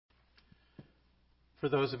For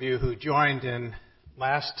those of you who joined in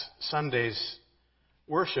last Sunday's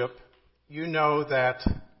worship, you know that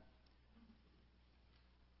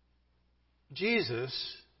Jesus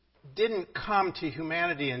didn't come to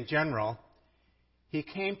humanity in general. He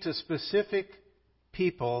came to specific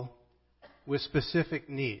people with specific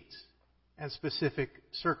needs and specific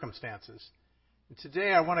circumstances. And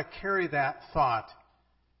today I want to carry that thought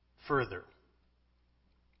further.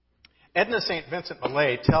 Edna St. Vincent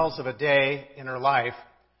Millay tells of a day in her life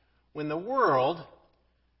when the world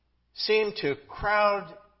seemed to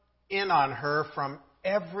crowd in on her from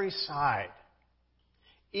every side.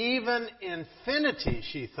 Even infinity,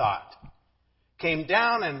 she thought, came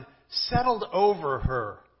down and settled over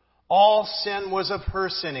her. All sin was of her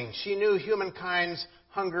sinning. She knew humankind's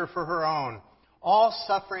hunger for her own. All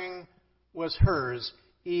suffering was hers,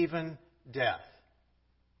 even death.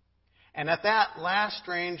 And at that last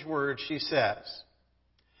strange word, she says,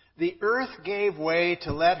 the earth gave way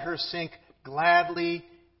to let her sink gladly,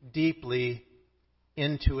 deeply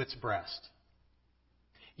into its breast.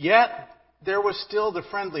 Yet there was still the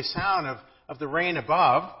friendly sound of the rain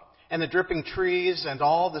above, and the dripping trees, and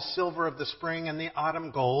all the silver of the spring and the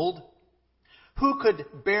autumn gold. Who could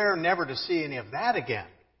bear never to see any of that again?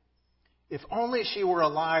 If only she were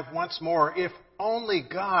alive once more, if only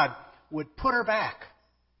God would put her back.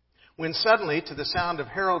 When suddenly, to the sound of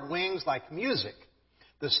herald wings like music,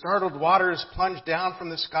 the startled waters plunged down from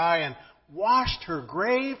the sky and washed her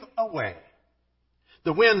grave away.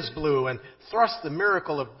 The winds blew and thrust the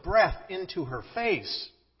miracle of breath into her face.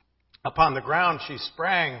 Upon the ground she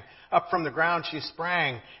sprang, up from the ground she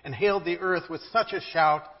sprang, and hailed the earth with such a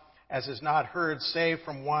shout as is not heard save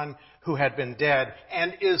from one who had been dead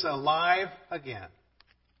and is alive again.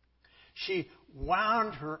 She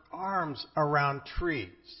wound her arms around trees.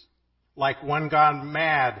 Like one gone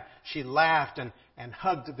mad, she laughed and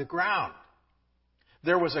hugged the ground.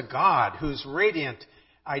 There was a God whose radiant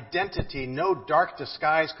identity no dark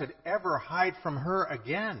disguise could ever hide from her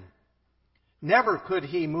again. Never could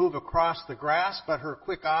he move across the grass, but her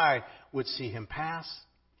quick eye would see him pass.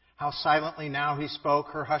 How silently now he spoke,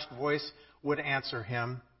 her hushed voice would answer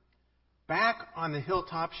him. Back on the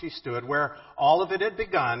hilltop she stood, where all of it had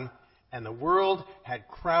begun, and the world had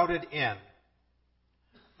crowded in.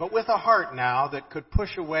 But with a heart now that could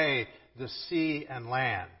push away the sea and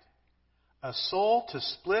land, a soul to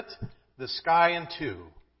split the sky in two,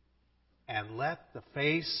 and let the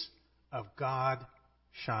face of God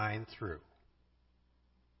shine through.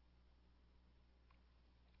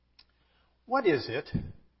 What is it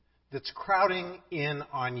that's crowding in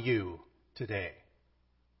on you today?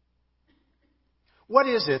 What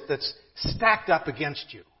is it that's stacked up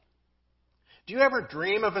against you? Do you ever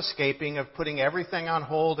dream of escaping, of putting everything on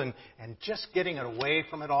hold and just getting away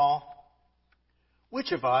from it all?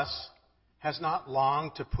 Which of us has not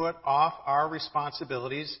longed to put off our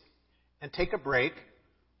responsibilities and take a break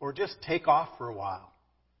or just take off for a while?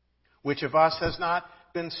 Which of us has not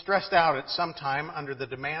been stressed out at some time under the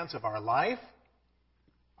demands of our life,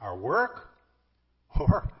 our work,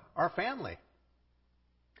 or our family?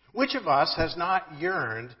 Which of us has not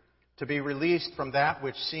yearned to be released from that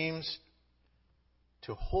which seems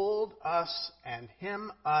to hold us and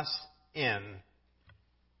hem us in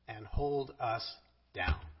and hold us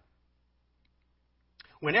down?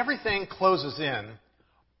 When everything closes in,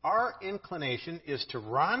 our inclination is to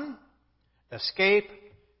run, escape,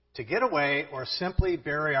 to get away, or simply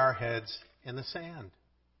bury our heads in the sand.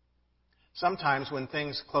 Sometimes when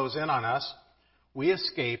things close in on us, we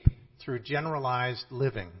escape through generalized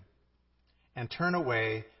living and turn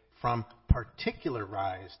away from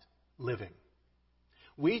particularized living.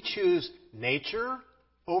 We choose nature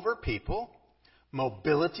over people,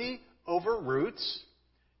 mobility over routes,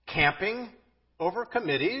 camping over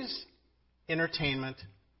committees, entertainment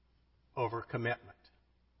over commitment.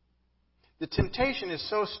 The temptation is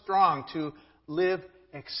so strong to live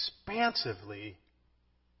expansively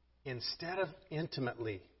instead of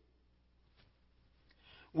intimately.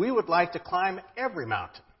 We would like to climb every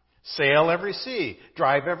mountain, sail every sea,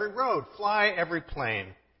 drive every road, fly every plane,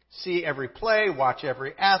 see every play, watch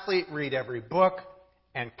every athlete, read every book,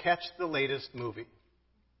 and catch the latest movie.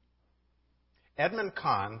 Edmund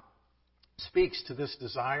Kahn speaks to this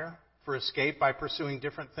desire for escape by pursuing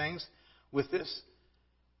different things with this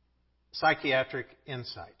psychiatric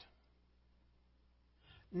insight.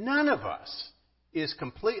 None of us is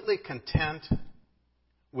completely content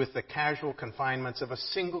with the casual confinements of a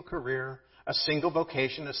single career, a single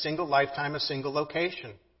vocation, a single lifetime, a single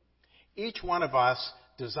location. Each one of us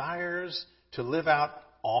desires to live out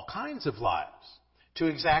all kinds of lives, to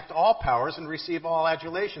exact all powers and receive all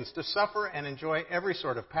adulations, to suffer and enjoy every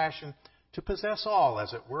sort of passion, to possess all,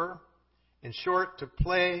 as it were. In short, to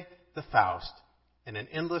play the Faust in an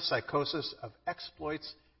endless psychosis of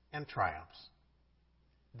exploits and triumphs.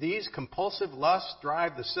 These compulsive lusts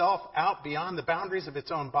drive the self out beyond the boundaries of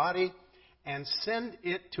its own body and send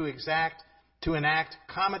it to enact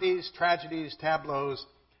comedies, tragedies, tableaus,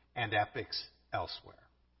 and epics elsewhere.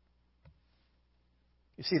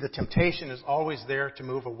 You see, the temptation is always there to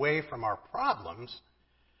move away from our problems,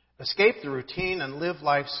 escape the routine, and live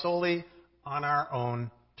life solely on our own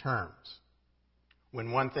terms.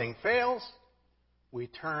 When one thing fails, we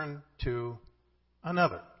turn to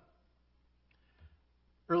another.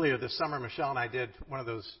 Earlier this summer, Michelle and I did one of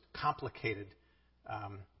those complicated,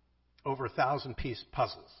 over 1,000-piece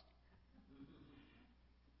puzzles.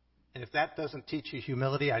 And if that doesn't teach you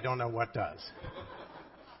humility, I don't know what does.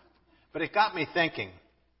 But it got me thinking.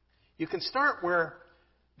 You can start where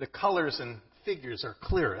the colors and figures are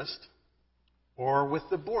clearest, or with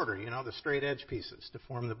the border, the straight edge pieces to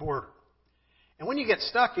form the border. And when you get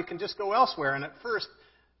stuck, you can just go elsewhere, and at first,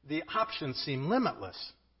 the options seem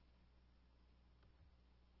limitless.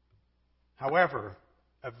 However,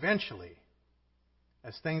 eventually,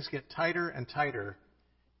 as things get tighter and tighter,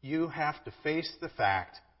 you have to face the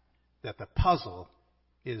fact that the puzzle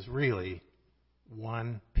is really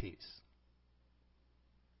one piece.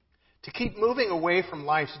 To keep moving away from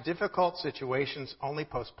life's difficult situations only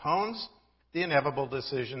postpones the inevitable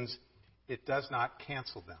decisions. It does not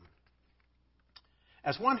cancel them.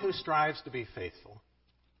 As one who strives to be faithful,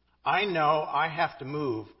 I know I have to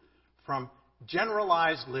move from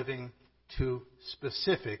generalized living to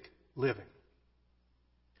specific living.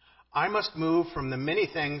 I must move from the many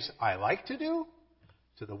things I like to do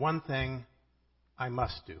to the one thing I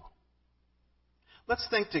must do. Let's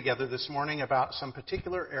think together this morning about some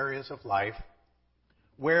particular areas of life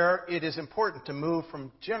where it is important to move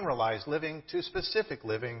from generalized living to specific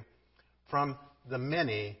living, from the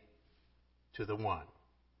many to the one.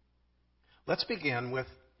 Let's begin with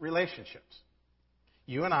relationships.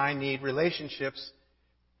 You and I need relationships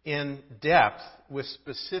in depth with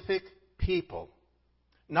specific people,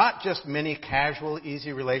 not just many casual,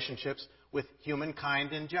 easy relationships with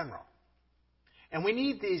humankind in general. And we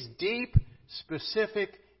need these deep, specific,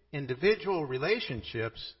 individual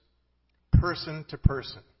relationships, person to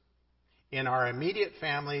person, in our immediate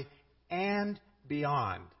family and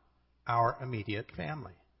beyond our immediate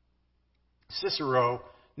family. Cicero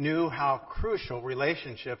knew how crucial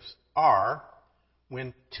relationships are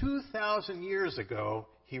when 2,000 years ago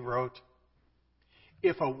he wrote,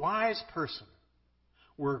 "If a wise person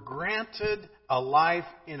were granted a life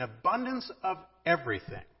in abundance of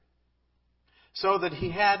everything, so that he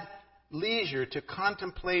had leisure to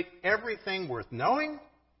contemplate everything worth knowing,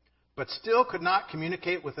 but still could not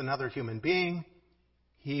communicate with another human being,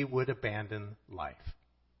 he would abandon life."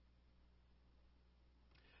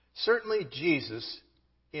 Certainly Jesus,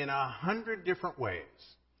 in 100 different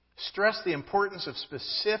ways, stressed the importance of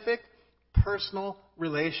specific personal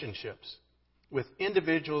relationships with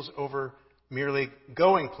individuals over merely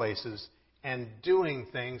going places and doing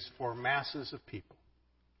things for masses of people.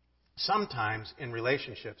 Sometimes in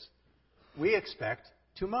relationships, we expect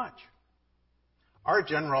too much. Our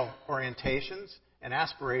general orientations and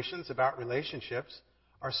aspirations about relationships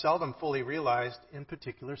are seldom fully realized in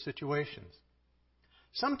particular situations.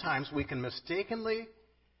 Sometimes we can mistakenly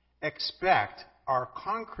expect our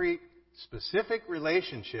concrete, specific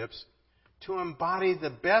relationships to embody the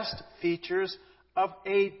best features of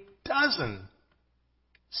a dozen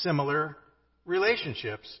similar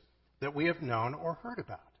relationships that we have known or heard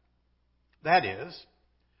about. That is,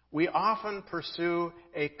 we often pursue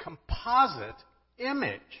a composite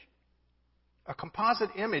image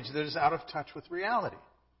that is out of touch with reality.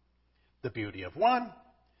 The beauty of one,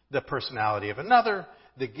 the personality of another,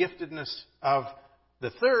 the giftedness of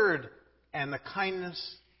the third, and the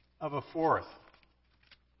kindness of a fourth.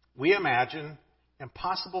 We imagine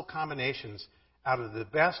impossible combinations out of the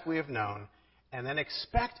best we have known, and then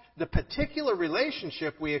expect the particular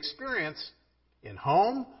relationship we experience in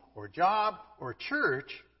home or job or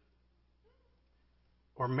church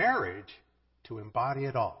or marriage to embody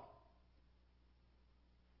it all.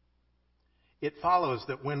 It follows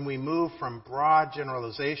that when we move from broad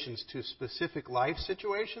generalizations to specific life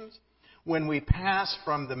situations, when we pass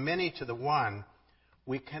from the many to the one,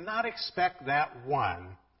 we cannot expect that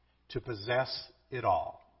one to possess it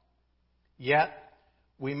all. Yet,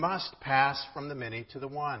 we must pass from the many to the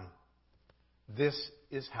one. This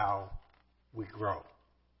is how we grow.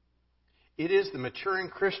 It is the maturing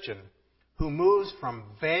Christian who moves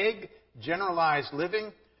from vague, generalized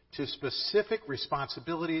living to specific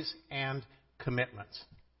responsibilities and commitments.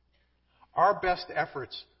 Our best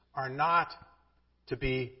efforts are not to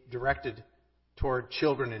be directed toward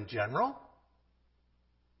children in general.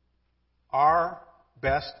 Our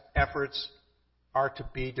best efforts are to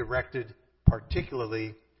be directed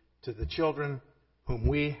particularly to the children whom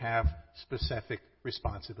we have specific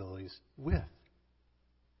responsibilities with.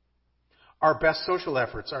 Our best social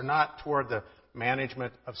efforts are not toward the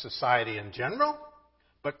management of society in general,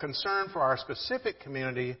 but concern for our specific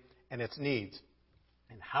community and its needs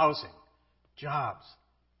in housing, jobs,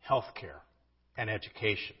 healthcare, and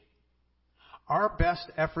education. Our best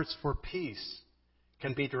efforts for peace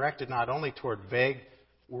can be directed not only toward vague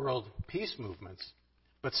world peace movements,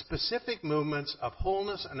 but specific movements of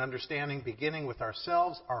wholeness and understanding beginning with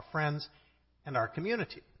ourselves, our friends, and our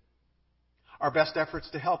community. Our best efforts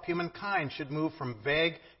to help humankind should move from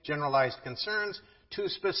vague, generalized concerns to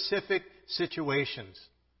specific situations,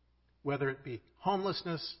 whether it be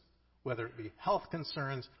homelessness, whether it be health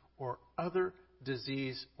concerns, or other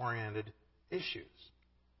disease-oriented issues.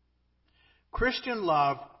 Christian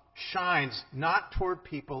love shines not toward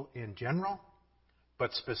people in general,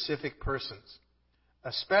 but specific persons,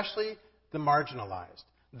 especially the marginalized,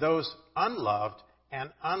 those unloved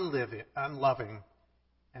and unloving,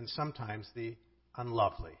 and sometimes the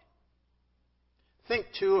unlovely. Think,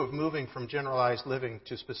 too, of moving from generalized living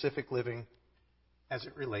to specific living as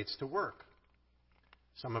it relates to work.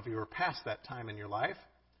 Some of you are past that time in your life,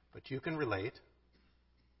 but you can relate.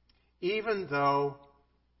 Even though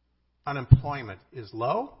unemployment is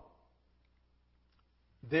low,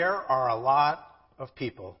 there are a lot of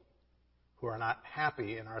people who are not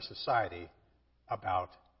happy in our society about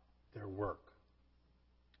their work.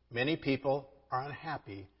 Many people are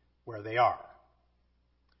unhappy where they are.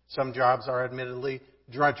 Some jobs are admittedly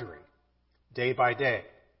drudgery, day by day.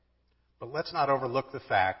 But let's not overlook the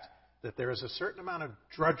fact that there is a certain amount of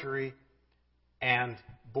drudgery and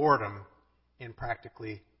boredom in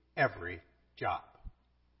practically every job.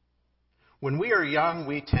 When we are young,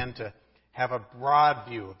 we tend to have a broad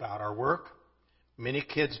view about our work. Many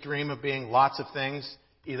kids dream of being lots of things,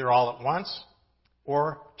 either all at once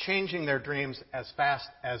or changing their dreams as fast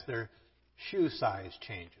as their shoe size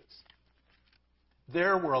changes.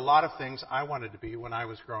 There were a lot of things I wanted to be when I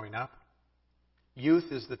was growing up.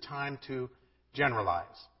 Youth is the time to generalize.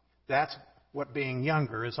 That's what being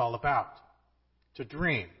younger is all about. To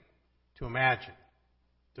dream, to imagine,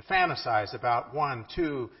 to fantasize about 1,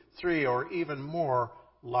 2, 3, or even more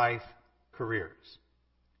life careers.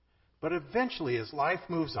 But eventually, as life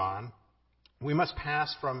moves on, we must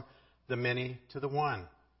pass from the many to the one.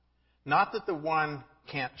 Not that the one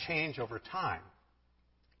can't change over time.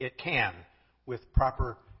 It can, with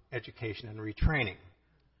proper education and retraining.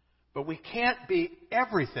 But we can't be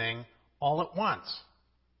everything all at once.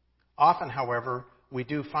 Often, however, we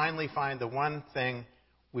do finally find the one thing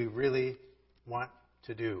we really want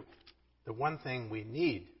to do, the one thing we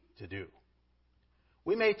need to do.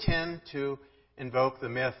 We may tend to invoke the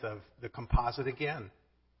myth of the composite again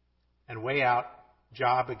and weigh out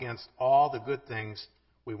job against all the good things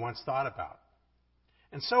we once thought about.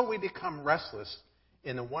 And so we become restless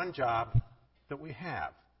in the one job that we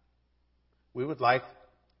have. We would like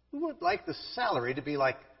the salary to be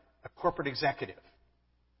like a corporate executive,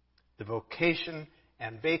 the vocation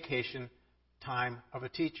and vacation time of a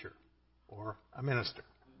teacher or a minister,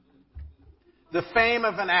 the fame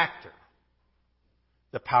of an actor,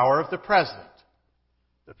 the power of the president,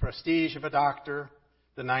 the prestige of a doctor,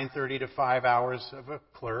 the 9:30 to 5 hours of a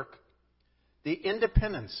clerk, the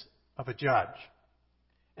independence of a judge,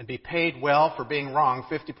 and be paid well for being wrong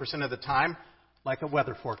 50% of the time, like a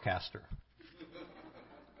weather forecaster.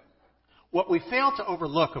 What we fail to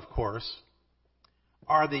overlook, of course,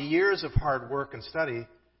 are the years of hard work and study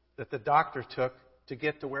that the doctor took to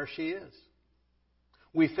get to where she is.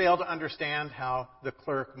 We fail to understand how the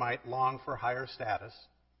clerk might long for higher status.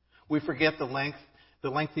 We forget the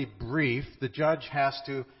lengthy brief the judge has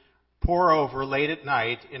to pore over late at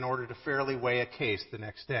night in order to fairly weigh a case the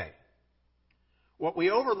next day. What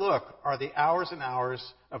we overlook are the hours and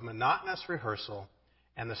hours of monotonous rehearsal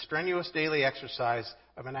and the strenuous daily exercise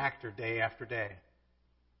of an actor day after day.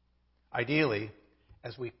 Ideally,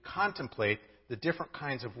 as we contemplate the different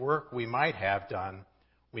kinds of work we might have done,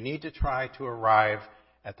 we need to try to arrive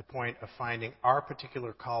at the point of finding our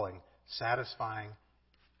particular calling satisfying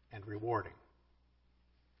and rewarding.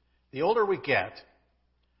 The older we get,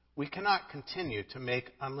 we cannot continue to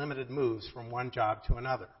make unlimited moves from one job to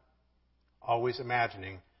another, always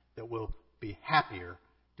imagining that we'll be happier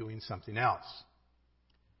doing something else.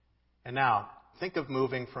 And now, think of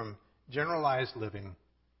moving from generalized living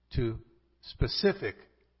to specific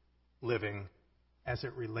living as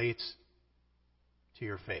it relates to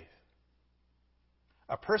your faith.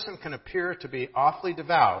 A person can appear to be awfully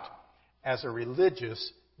devout as a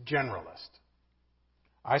religious generalist.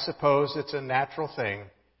 I suppose it's a natural thing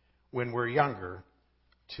when we're younger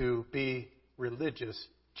to be religious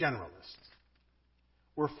generalists.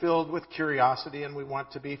 We're filled with curiosity and we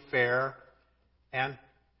want to be fair and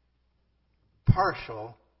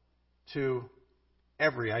partial to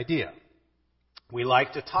every idea. We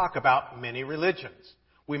like to talk about many religions.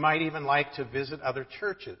 We might even like to visit other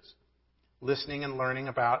churches, listening and learning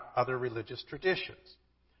about other religious traditions,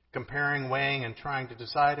 comparing, weighing, and trying to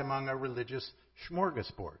decide among a religious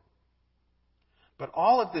smorgasbord. But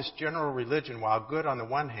all of this general religion, while good on the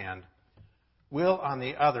one hand, will on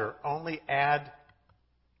the other only add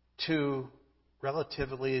to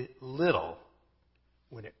relatively little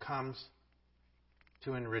when it comes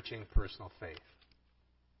to enriching personal faith.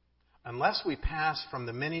 Unless we pass from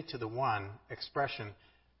the many to the one expression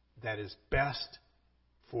that is best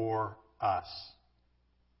for us.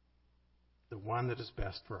 The one that is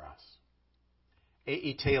best for us.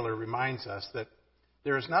 A.E. Taylor reminds us that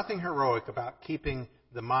there is nothing heroic about keeping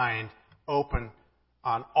the mind open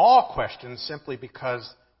on all questions simply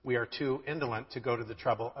because we are too indolent to go to the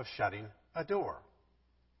trouble of shutting a door.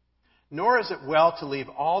 Nor is it well to leave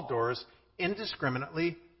all doors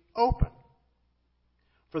indiscriminately open.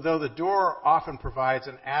 For though the door often provides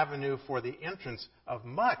an avenue for the entrance of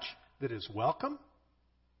much that is welcome,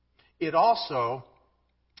 it also,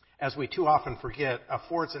 as we too often forget,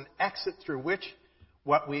 affords an exit through which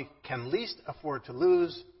what we can least afford to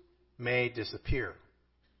lose may disappear.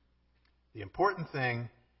 The important thing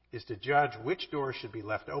is to judge which doors should be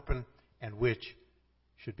left open and which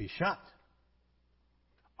should be shut.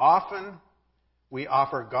 Often we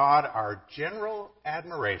offer God our general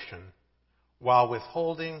admiration while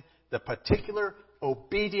withholding the particular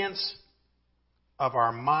obedience of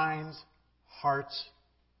our minds, hearts,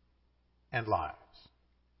 and lives.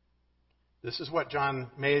 This is what John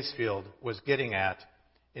Masefield was getting at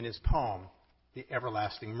in his poem, The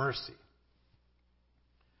Everlasting Mercy.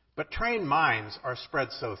 But trained minds are spread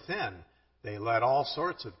so thin, they let all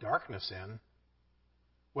sorts of darkness in.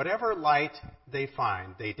 Whatever light they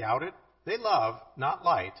find, they doubt it. They love, not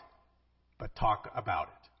light, but talk about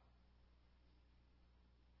it.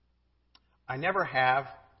 I never have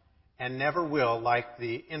and never will like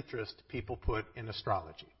the interest people put in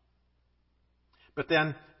astrology. But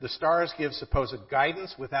then the stars give supposed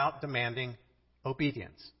guidance without demanding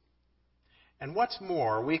obedience. And what's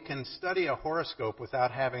more, we can study a horoscope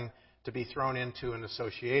without having to be thrown into an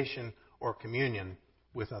association or communion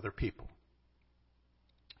with other people.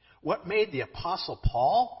 What made the Apostle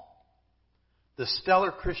Paul the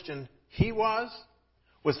stellar Christian he was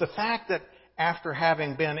the fact that after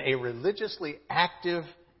having been a religiously active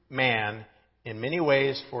man in many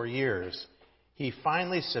ways for years, he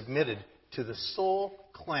finally submitted to the sole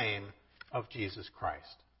claim of Jesus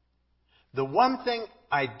Christ. The one thing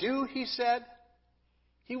I do, he said,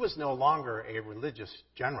 he was no longer a religious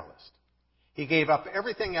generalist. He gave up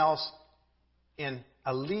everything else in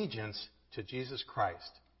allegiance to Jesus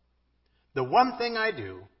Christ. The one thing I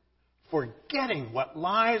do, forgetting what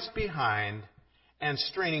lies behind and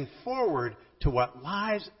straining forward to what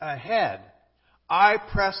lies ahead, I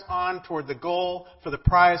press on toward the goal for the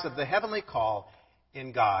prize of the heavenly call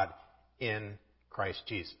in God in Christ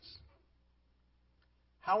Jesus.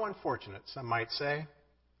 How unfortunate, some might say,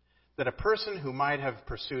 that a person who might have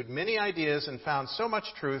pursued many ideas and found so much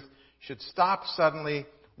truth should stop suddenly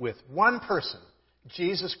with one person,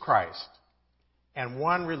 Jesus Christ, and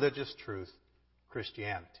one religious truth,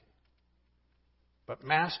 Christianity. But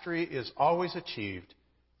mastery is always achieved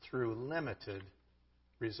through limited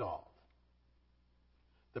resolve.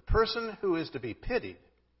 The person who is to be pitied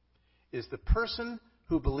is the person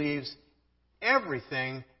who believes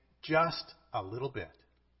everything just a little bit.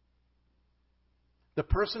 The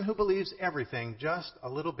person who believes everything just a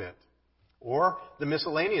little bit. Or the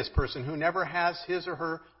miscellaneous person who never has his or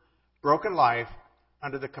her broken life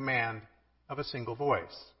under the command of a single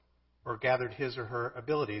voice, or gathered his or her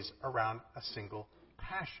abilities around a single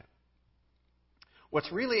passion.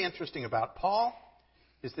 What's really interesting about Paul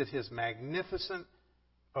is that his magnificent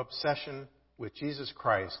obsession with Jesus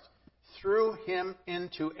Christ threw him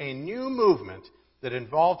into a new movement that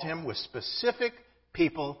involved him with specific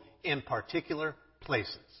people in particular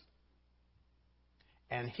places.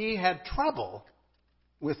 And he had trouble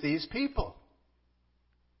with these people.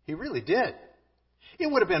 He really did.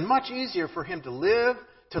 It would have been much easier for him to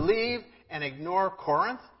leave and ignore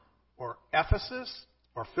Corinth or Ephesus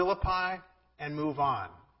or Philippi and move on,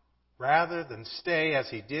 rather than stay as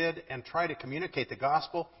he did and try to communicate the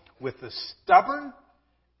gospel with the stubborn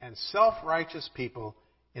and self-righteous people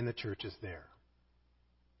in the churches there.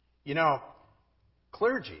 You know,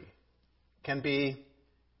 clergy can be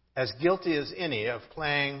as guilty as any of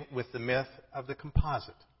playing with the myth of the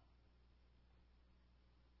composite.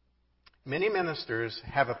 Many ministers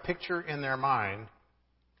have a picture in their mind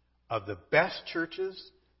of the best churches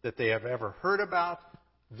that they have ever heard about,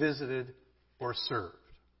 visited, or served.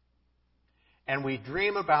 And we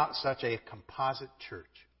dream about such a composite church.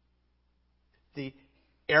 The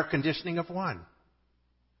air conditioning of one,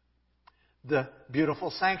 the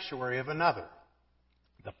beautiful sanctuary of another,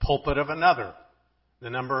 the pulpit of another, the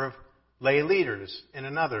number of lay leaders in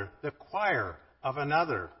another, the choir of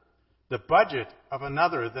another, the budget of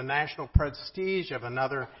another, the national prestige of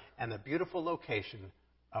another, and the beautiful location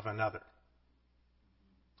of another.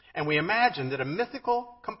 And we imagine that a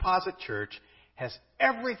mythical composite church has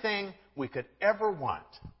everything we could ever want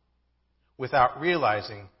without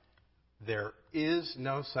realizing there is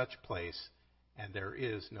no such place and there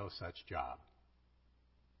is no such job.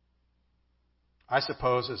 I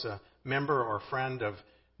suppose as a member or friend of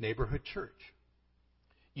neighborhood church,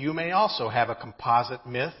 you may also have a composite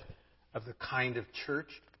myth of the kind of church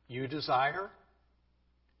you desire.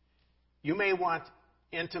 You may want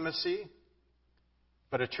intimacy,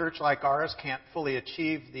 but a church like ours can't fully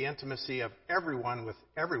achieve the intimacy of everyone with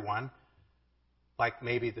everyone, like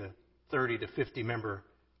maybe the 30 to 50 member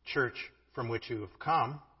church from which you have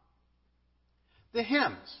come. The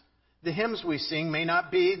hymns we sing may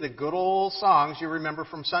not be the good old songs you remember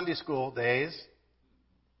from Sunday school days,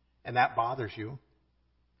 and that bothers you.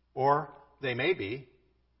 Or they may be,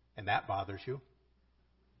 and that bothers you.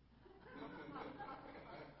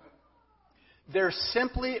 There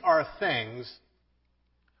simply are things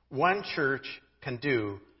one church can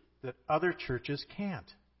do that other churches can't.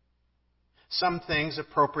 Some things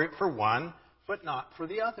appropriate for one, but not for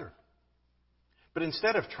the other. But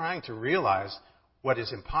instead of trying to realize what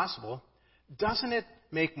is impossible, doesn't it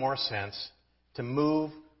make more sense to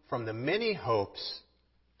move from the many hopes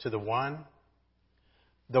to the one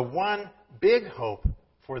big hope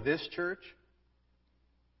for this church?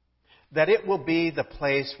 That it will be the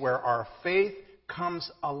place where our faith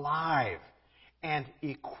comes alive and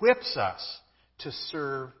equips us to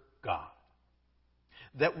serve God.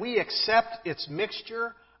 That we accept its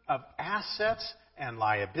mixture of assets and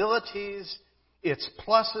liabilities, its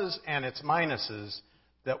pluses and its minuses,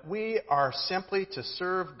 that we are simply to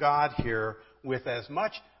serve God here with as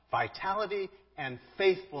much vitality and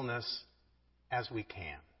faithfulness as we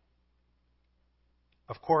can.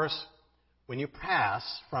 Of course, when you pass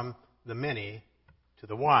from the many to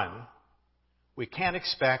the one, we can't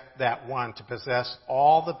expect that one to possess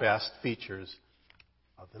all the best features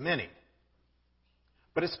of the many.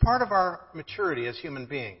 But it's part of our maturity as human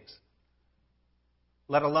beings,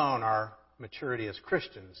 let alone our maturity as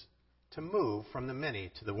Christians, to move from the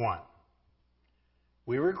many to the one.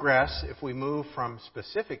 We regress if we move from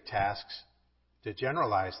specific tasks to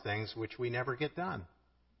generalized things which we never get done.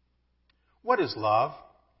 What is love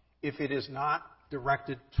if it is not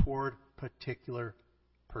directed toward particular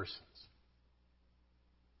persons?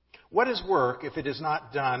 What is work if it is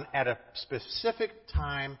not done at a specific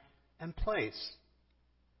time and place?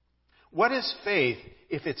 What is faith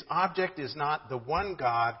if its object is not the one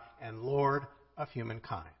God and Lord of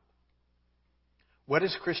humankind? What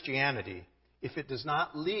is Christianity if it does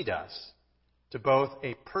not lead us to both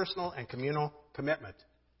a personal and communal commitment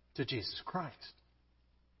to Jesus Christ?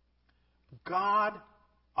 God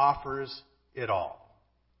offers it all.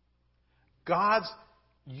 God's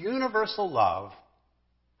universal love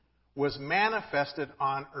was manifested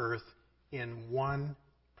on earth in one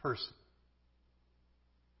person.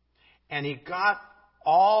 And he got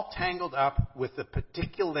all tangled up with the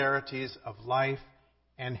particularities of life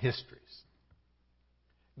and histories.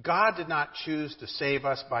 God did not choose to save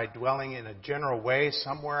us by dwelling in a general way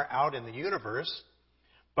somewhere out in the universe,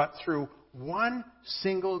 but through one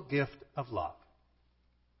single gift of love.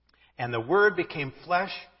 And the Word became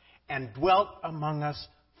flesh and dwelt among us,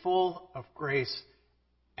 full of grace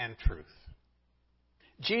and truth.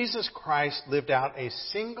 Jesus Christ lived out a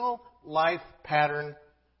single life pattern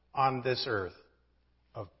on this earth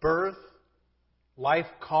of birth, life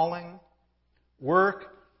calling, work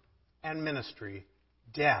and ministry,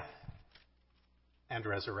 death and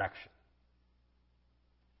resurrection.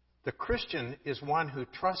 The Christian is one who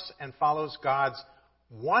trusts and follows God's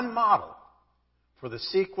one model for the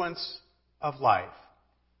sequence of life,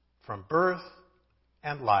 from birth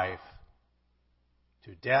and life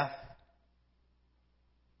to death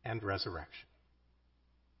and resurrection.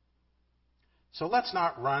 So let's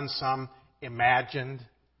not run some imagined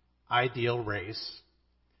ideal race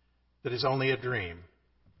that is only a dream.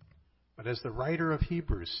 But as the writer of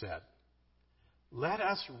Hebrews said, let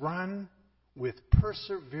us run with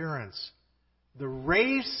perseverance the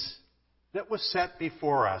race that was set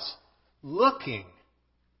before us, looking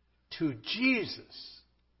to Jesus,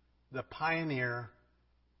 the pioneer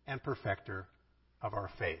and perfecter of our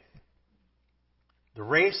faith. The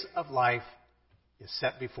race of life is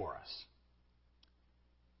set before us.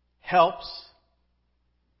 Helps,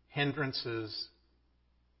 hindrances,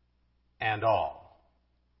 and all.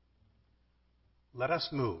 Let us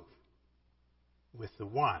move with the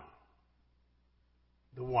one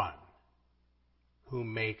who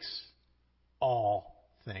makes all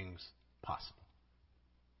things possible.